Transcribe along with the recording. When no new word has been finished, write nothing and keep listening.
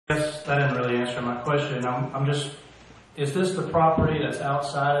Yes, that didn't really answer my question. I'm just, is this the property that's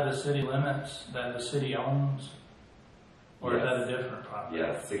outside of the city limits that the city owns? Or is that a different property?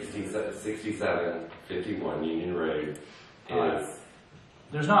 Yes, 6751 Union Road is...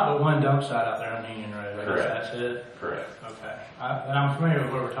 There's not but one dump site out there on Union Road, I guess that's it? Correct. Okay. And I'm familiar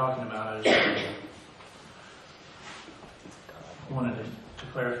with what we're talking about. I just wanted to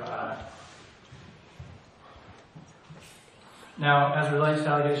clarify. Now, as it relates to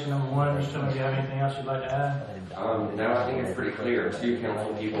allegation number 1, Mr. Tilman, do you have anything else you'd like to add? No, I think it's pretty clear. 2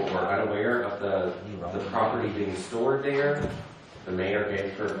 council people were unaware of the property being stored there. The mayor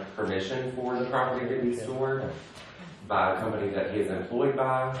gave permission for the property to be stored by a company that he is employed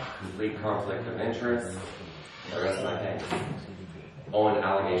by, complete conflict of interest. The rest of my case. On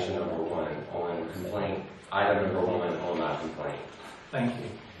allegation number 1, on complaint, item number 1 on my complaint. Thank you.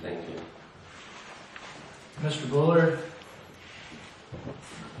 Thank you. Mr. Bullard,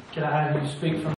 can I have you speak from